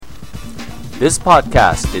This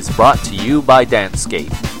podcast is brought to you by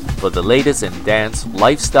danceScape. For the latest in dance,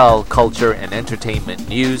 lifestyle, culture, and entertainment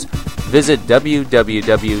news, visit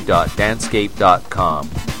www.dancescape.com.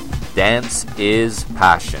 Dance is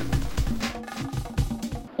passion.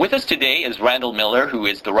 With us today is Randall Miller, who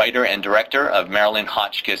is the writer and director of Marilyn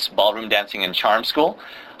Hotchkiss Ballroom Dancing and Charm School.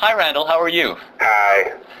 Hi, Randall. How are you?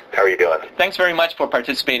 Hi. How are you doing? Thanks very much for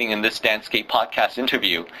participating in this danceScape podcast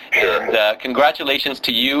interview. Sure. And congratulations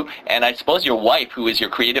to you and I suppose your wife, who is your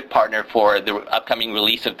creative partner for the upcoming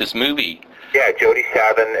release of this movie. Yeah, Jody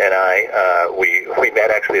Savin and I, we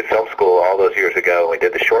met actually at film school all those years ago. We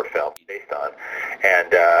did the short film based on,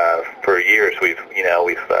 and for years we've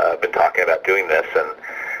been talking about doing this, and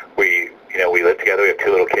we live together. We have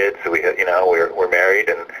two little kids. So we're married,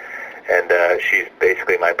 and she's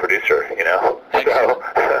basically my producer, so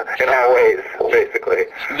in all ways, basically.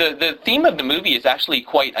 The theme of the movie is actually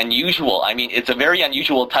quite unusual. I mean, it's a very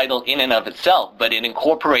unusual title in and of itself, but it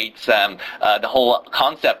incorporates the whole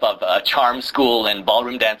concept of charm school and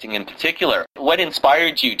ballroom dancing in particular. What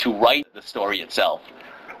inspired you to write the story itself?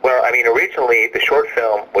 Well, I mean, originally the short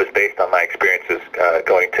film was based on my experiences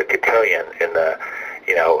going to cotillion in the.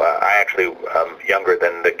 I actually younger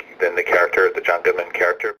than the character, the John Goodman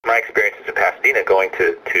character. My experiences in Pasadena going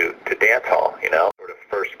to dance hall, sort of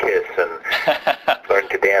first kiss and learn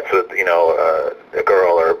to dance with, a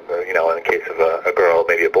girl or, in the case of a girl,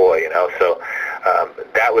 maybe a boy, So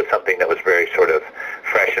that was something that was very sort of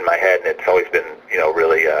fresh in my head, and it's always been,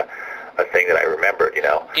 really a thing that I remembered,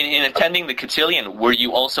 In attending the cotillion, were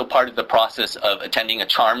you also part of the process of attending a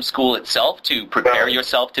charm school itself to prepare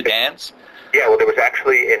yourself to dance? Yeah, well, there was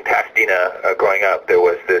actually in Pasadena growing up. There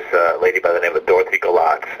was this lady by the name of Dorothy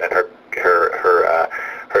Galatz, and her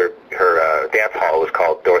dance hall was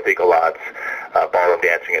called Dorothy Galatz Ballroom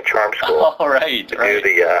Dancing and Charm School. Oh, right. When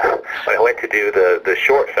I went to do the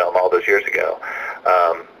short film all those years ago,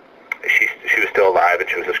 she was still alive, and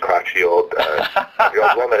she was this crotchety old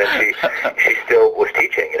woman, and she still was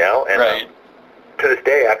teaching, And right. To this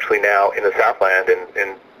day, actually now in the Southland,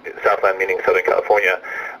 in Southland meaning Southern California.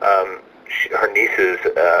 Her nieces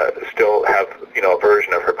still have, a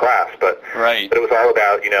version of her class, but it was all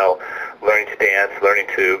about, learning to dance, learning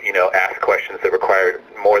to, ask questions that required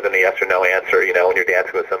more than a yes or no answer, when you're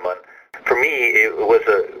dancing with someone. For me, it was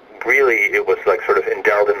like sort of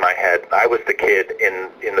indelled in my head. I was the kid in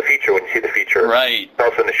the feature, when you see the feature, right.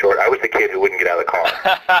 Also in the short, I was the kid who wouldn't get out of the car.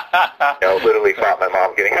 Literally fought my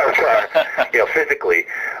mom getting out of the car, physically.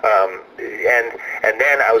 And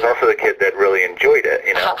then I was also the kid that really enjoyed it,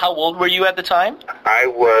 How old were you at the time? I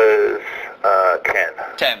was 10.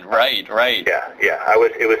 10, right. Yeah.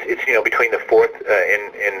 It's between the fourth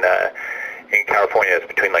in California, it's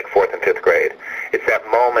between like fourth and fifth grade. It's that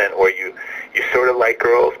moment where you sort of like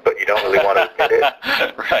girls, but you don't really want to admit it.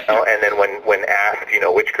 Right. And then when asked,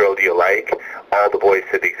 which girl do you like, all the boys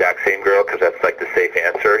said the exact same girl because that's like the safe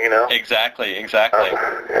answer, Exactly.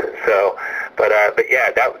 But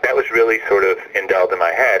yeah, that was really sort of indelled in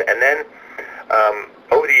my head. And then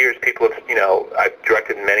over the years, people have, I've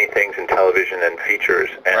directed many things in television and features,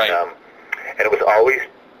 and right. And it was always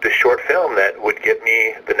the short film that would get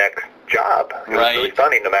me the next job. It was really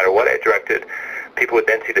funny. No matter what I directed, people would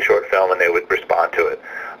then see the short film and they would respond to it.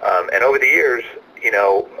 And over the years,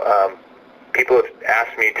 people have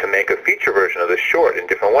asked me to make a feature version of this short in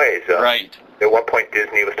different ways. Right. At one point,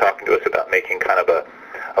 Disney was talking to us about making kind of a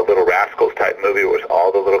Little Rascals type movie where it was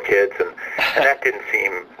all the little kids, and that didn't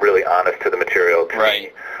seem really honest to the material to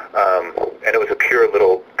me. And it was a pure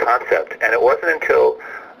little concept. And it wasn't until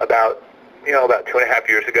about 2.5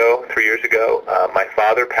 years ago, 3 years ago, my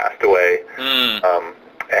father passed away,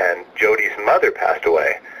 and Jody's mother passed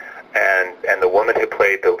away, and the woman who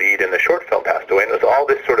played the lead in the short film passed away, and it was all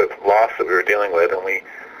this sort of loss that we were dealing with, and we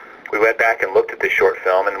went back and looked at this short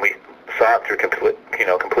film, and we saw it through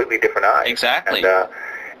completely different eyes. Exactly.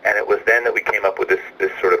 And it was then that we came up with this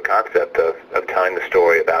sort of concept of telling the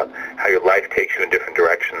story about how your life takes you in different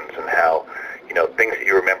directions, and how things that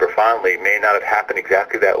you remember fondly may not have happened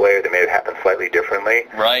exactly that way, or they may have happened slightly differently.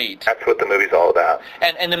 Right. That's what the movie's all about.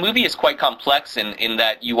 And the movie is quite complex in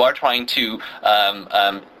that you are trying to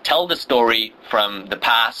tell the story from the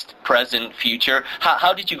past, present, future.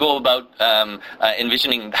 How did you go about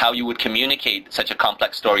envisioning how you would communicate such a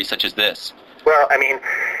complex story such as this? Well, I mean,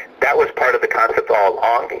 that was part of the concept all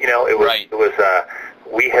along.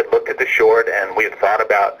 We had looked at the short, and we had thought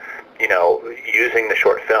about using the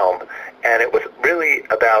short film, and it was really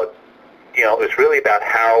about it was really about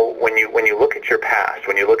how when you look at your past,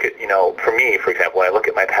 when you look at, for me, for example, when I look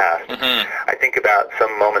at my past, I think about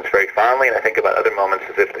some moments very fondly, and I think about other moments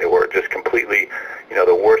as if they were just completely,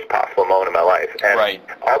 the worst possible moment of my life. And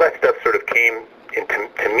all that stuff sort of came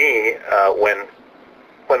to me when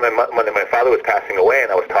my father was passing away,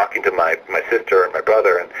 and I was talking to my sister and my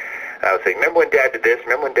brother, and I was saying, remember when Dad did this?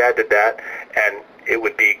 Remember when Dad did that? And it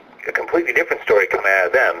would be a completely different story coming out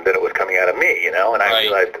of them than it was coming out of me, And I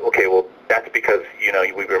realized, okay, well, that's because,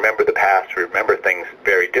 we remember the past, we remember things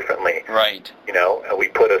very differently. Right. And we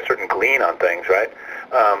put a certain glean on things, right?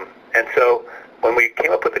 And so when we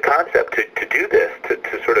came up with the concept to do this,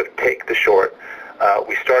 to sort of take the short,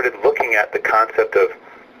 we started looking at the concept of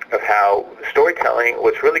how storytelling,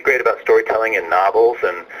 what's really great about storytelling in novels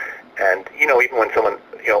and even when someone,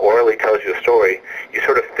 orally tells you a story, you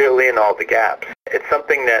sort of fill in all the gaps. It's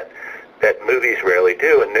something that movies rarely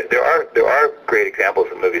do, and there are great examples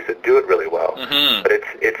of movies that do it really well. But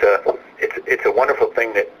it's a wonderful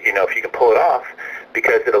thing that, if you can pull it off,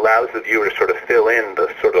 because it allows the viewer to sort of fill in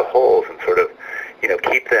the sort of holes and sort of,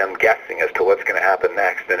 keep them guessing as to what's going to happen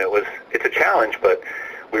next. And it's a challenge, but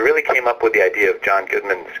we really came up with the idea of John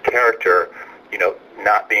Goodman's character,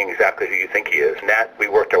 not being exactly who you think he is, and that we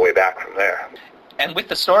worked our way back from there. And with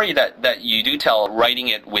the story that you do tell, writing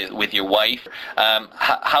it with your wife,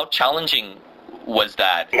 how challenging was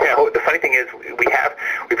that? The funny thing is,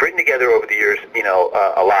 we've written together over the years,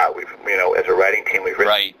 a lot. We've, as a writing team, we've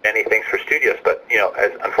written many things for studios, but,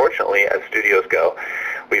 unfortunately, as studios go,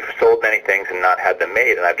 we've sold many things and not had them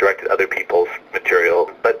made, and I've directed other people's material.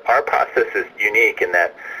 But our process is unique in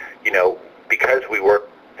that, because we work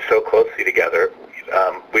so closely together,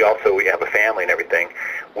 we have a family and everything.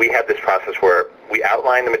 We have this process where we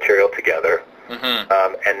outline the material together,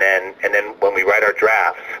 and then when we write our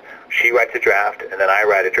drafts, she writes a draft, and then I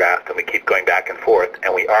write a draft, and we keep going back and forth,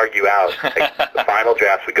 and we argue out. Like, the final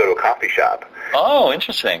drafts, we go to a coffee shop. Oh,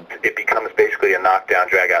 interesting. It becomes basically a knockdown,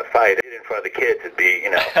 drag-out fight. In front of the kids, it'd be,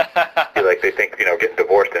 feel like they think, getting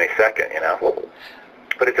divorced any second,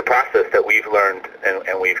 But it's a process that we've learned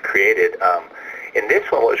and we've created. In this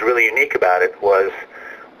one, what was really unique about it was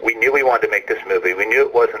we knew we wanted to make this movie. We knew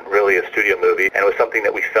it wasn't really a studio movie, and it was something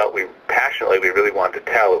that we felt we really wanted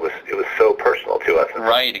to tell. It was so personal to us.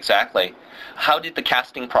 Right, exactly. How did the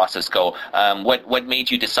casting process go? What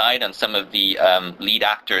made you decide on some of the lead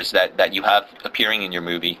actors that you have appearing in your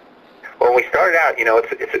movie? Well, when we started out,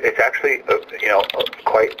 it's actually a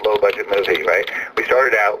quite low budget movie, right? We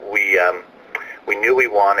started out, we knew we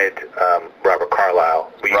wanted Robert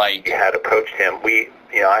Carlyle. We had approached him.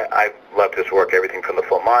 I loved his work, everything from The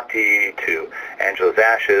Full Monty to Angela's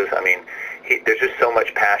Ashes. I mean, there's just so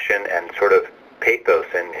much passion and sort of pathos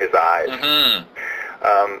in his eyes.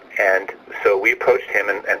 And so we approached him,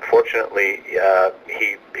 and fortunately,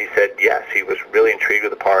 he said yes. He was really intrigued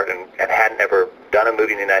with the part and hadn't ever done a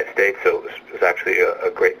movie in the United States, so it was actually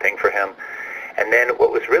a great thing for him. And then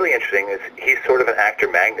what was really interesting is he's sort of an actor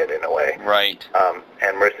magnet in a way. Right.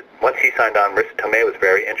 And once he signed on, Marissa Tomei was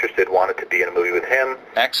very interested, wanted to be in a movie with him.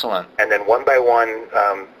 Excellent. And then one by one,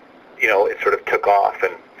 it sort of took off,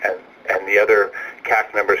 and the other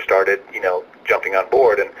cast members started, jumping on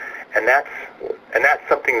board, and that's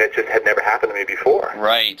something that just had never happened to me before.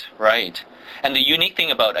 Right. And the unique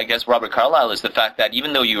thing about, I guess, Robert Carlyle is the fact that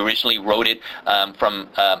even though you originally wrote it from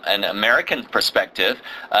an American perspective,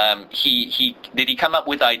 did he come up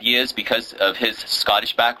with ideas because of his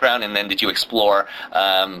Scottish background, and then did you explore,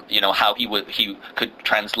 how he could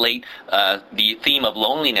translate the theme of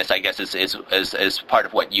loneliness? I guess is part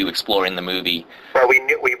of what you explore in the movie. Well,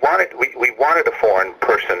 we wanted a foreign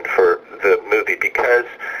person for the movie because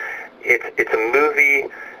it's a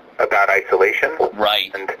movie about isolation.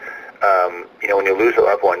 Right. And when you lose a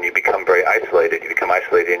loved one, you become very isolated. You become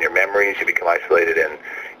isolated in your memories. You become isolated in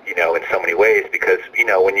so many ways because,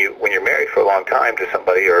 when you're married for a long time to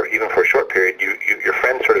somebody, or even for a short period, your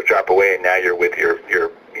friends sort of drop away, and now you're with your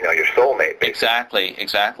soulmate. Basically.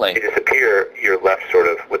 Exactly. They disappear. You're left sort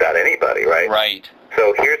of without anybody, right? Right.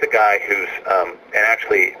 So here's a guy who's, and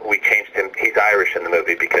actually we changed him. He's Irish in the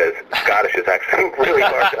movie because Scottish is actually really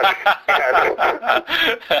hard to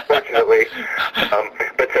understand, fortunately.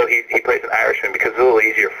 But so he plays an Irishman because it's a little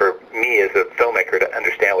easier for me as a filmmaker to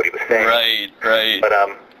understand what he was saying. Right. But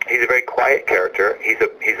he's a very quiet character. He's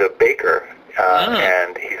a baker,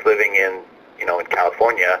 and he's living in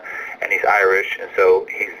California, and he's Irish, and so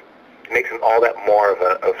makes him all that more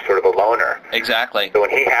of sort of a loner. Exactly. So when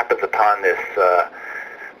he happens upon this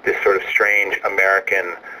sort of strange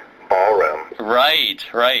American ballroom, right,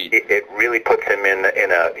 it really puts him in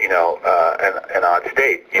an odd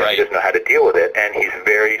state. Right. He doesn't know how to deal with it, and he's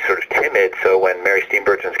very sort of timid. So when Mary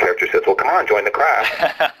Steenburgen's character says, "Well, come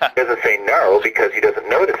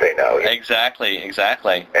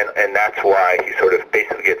Exactly. And that's why he sort of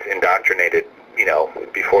basically gets indoctrinated,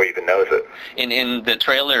 before he even knows it. In the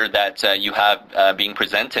trailer that you have being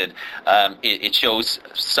presented, it shows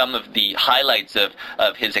some of the highlights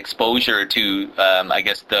of his exposure to, I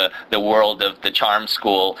guess, the world of the charm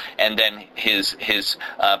school, and then his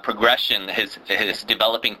progression, his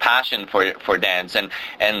developing passion for dance.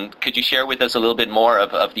 And could you share with us a little bit more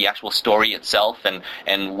of the actual story itself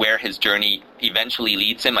and where his journey eventually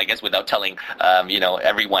leads him, I guess, without telling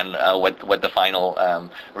everyone what the final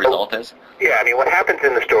result is? Yeah, I mean, what happens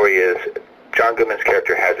in the story is John Goodman's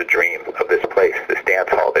character has a dream of this place, this dance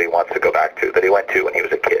hall that he wants to go back to, that he went to when he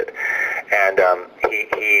was a kid. And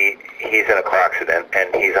he's in a car accident,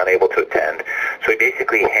 and he's unable to attend. So he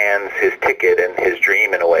basically hands his ticket and his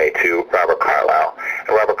dream, in a way, to Robert Carlyle.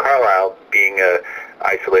 And Robert Carlyle, being a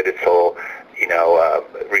isolated soul,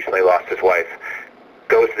 recently lost his wife,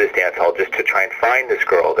 goes to this dance hall just to try and find this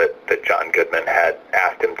girl that John Goodman had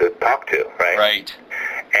asked him to talk to, right? Right.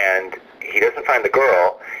 And he doesn't find the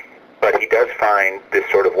girl, but he does find this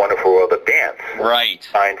sort of wonderful world of dance. Right.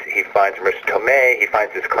 He finds Marissa Tomei, he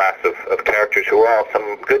finds this class of characters who are all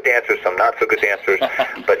some good dancers, some not so good dancers,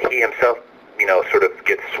 but he himself, sort of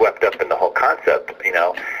gets swept up in the whole concept,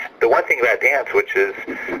 The one thing about dance, which is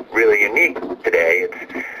really unique today,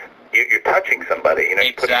 it's you're touching somebody,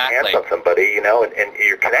 you're putting your hands on somebody, and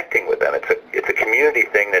you're connecting with them. It's a community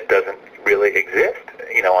thing that doesn't really exist,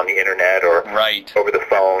 on the internet or over the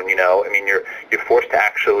phone. I mean, you're forced to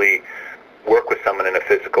actually work with someone in a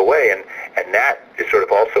physical way, and that is sort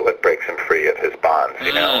of also what breaks him free of his bonds,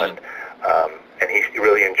 and he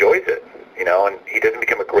really enjoys it, and he doesn't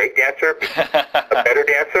become a great dancer, a better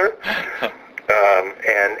dancer,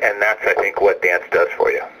 and that's, I think, what dance does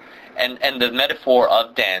for you. And the metaphor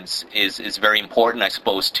of dance is very important, I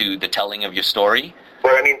suppose, to the telling of your story.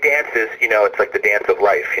 Well, I mean, dance is, it's like the dance of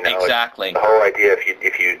life, Exactly. It's the whole idea,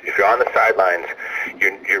 if you're on the sidelines,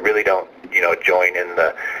 you really don't, join in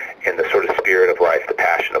the sort of spirit of life, the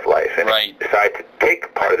passion of life. And if you decide to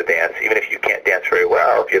take part of the dance, even if you can't dance very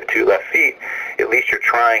well, if you have two left feet, at least you're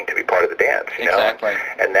trying to be part of the dance, Exactly.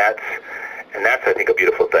 And that's, I think, a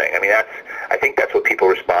beautiful thing. I mean, I think that's what people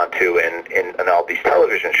respond to in all these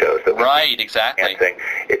television shows that we exactly. Dancing.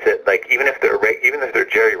 It's like even if they're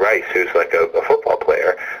Jerry Rice, who's like a football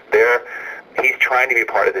player, he's trying to be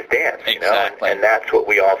part of this dance, Exactly. and that's what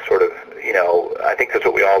we all sort of, I think that's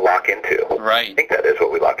what we all lock into. Right. I think that is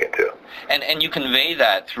what we lock into. And you convey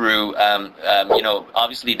that through,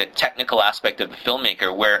 obviously the technical aspect of the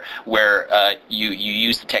filmmaker, where you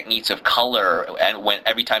use the techniques of color, and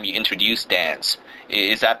every time you introduce dance.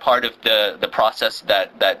 Is that part of the process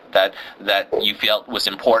that you felt was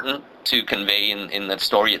important to convey in the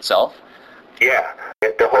story itself? Yeah,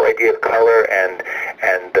 the whole idea of color and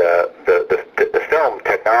the film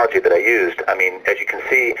technology that I used. I mean, as you can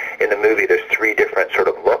see in the movie, there's three different sort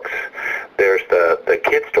of looks. There's the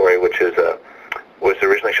kid story, which was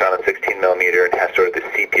originally shot on 16 millimeter and has sort of the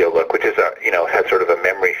sepia look, which is has sort of a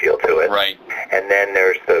memory feel to it. Right. And then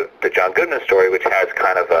there's the John Goodman story, which has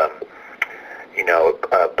kind of a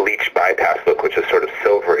bleached bypass look, which is sort of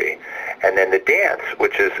silvery. And then the dance,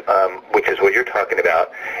 which is what you're talking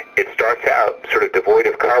about, it starts out sort of devoid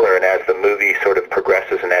of color, and as the movie sort of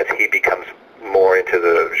progresses and as he becomes more into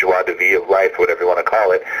the joie de vivre of life, whatever you want to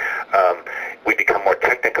call it, we become more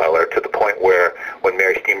technicolor to the point where when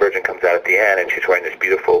Mary Steenburgen comes out at the end and she's wearing this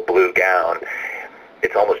beautiful blue gown,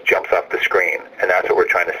 it almost jumps off the screen. And that's what we're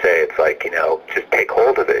trying to say. It's like, just take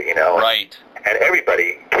hold of it, Right. And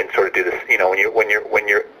everybody can sort of do this, when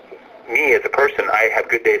you're me as a person, I have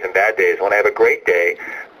good days and bad days. When I have a great day,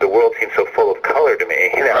 the world seems so full of color to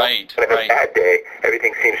me, Right, When I have a bad day,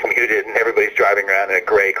 everything seems muted and everybody's driving around in a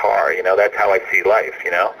gray car, That's how I see life,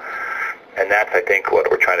 And that's, I think, what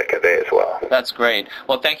we're trying to convey as well. That's great.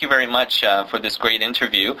 Well, thank you very much for this great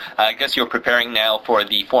interview. I guess you're preparing now for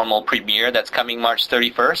the formal premiere that's coming March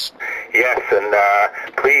 31st? Yes, and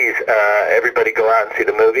please, everybody go out and see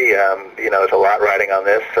the movie. There's a lot riding on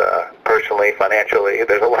this, personally, financially.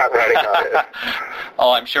 There's a lot riding on this.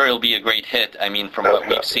 Oh, I'm sure it'll be a great hit, from what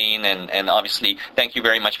we've seen. And obviously, thank you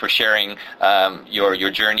very much for sharing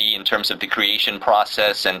your journey in terms of the creation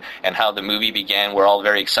process and how the movie began. We're all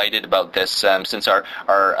very excited about this. Since our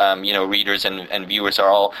readers and viewers are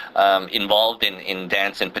all involved in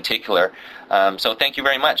dance in particular. So thank you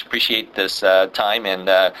very much. Appreciate this time, and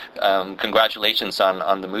congratulations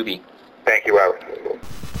on the movie. Thank you, Robert.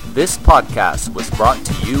 This podcast was brought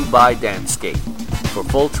to you by danceScape. For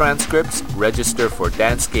full transcripts, register for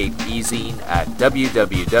danceScape e-zine at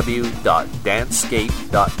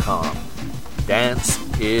www.dancescape.com. Dance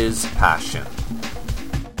is passion.